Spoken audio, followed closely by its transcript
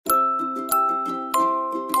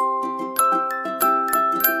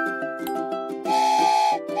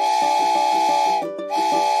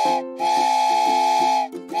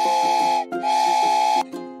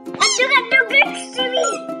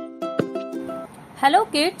Hello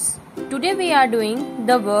kids, today we are doing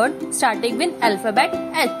the word starting with alphabet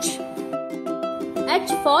H.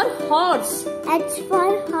 H for horse. H for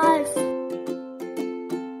horse.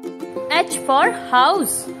 H for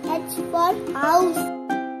house. H for house.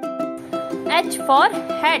 H for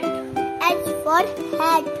hat. H for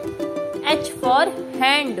hat. H for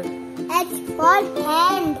hand. H for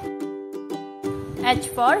hand. H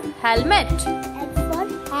for helmet. H for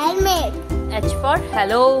helmet. H for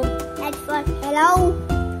hello. H for hello.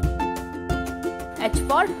 H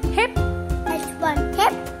for hip. H for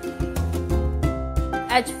hip.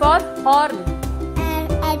 H for horn.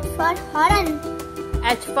 And H for horn.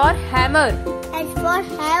 H for hammer. H for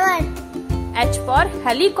hammer. H for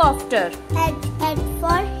helicopter. H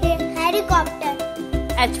for helicopter.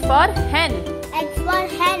 H for hen. H for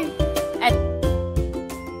hen.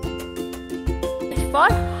 H for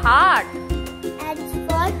heart. H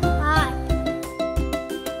for heart.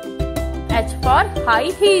 H for high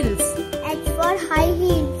heels. H for high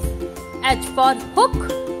heels. H for hook.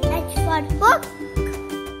 H for hook.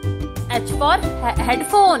 H for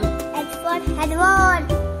headphone. H for headphone.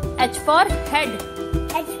 H for head.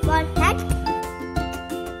 H for hat.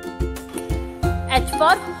 H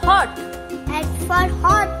for hot. H for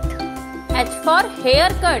hot. H for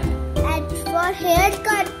haircut. H for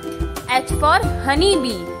haircut. H for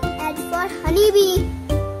honeybee. H for honeybee.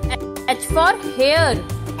 H for hair.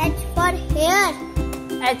 H for hair.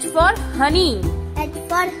 H for honey. H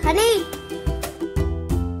for honey.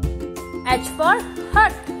 H for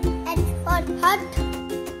hut. H for hut.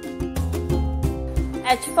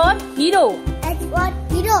 H for hero. H for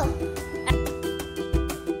hero.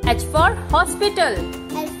 H for hospital.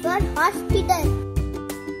 H for hospital.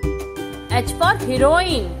 H for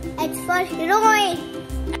heroine. H for heroine.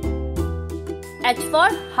 H for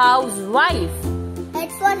housewife.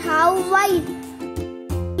 H for housewife.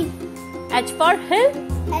 H for hill.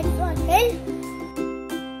 H for hill.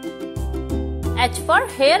 H for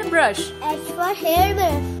hairbrush. H for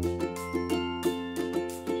hairbrush.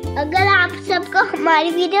 अगर आप सबको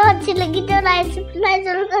हमारी video अच्छी लगी तो like subscribe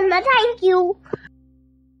जरूर करना। Thank you.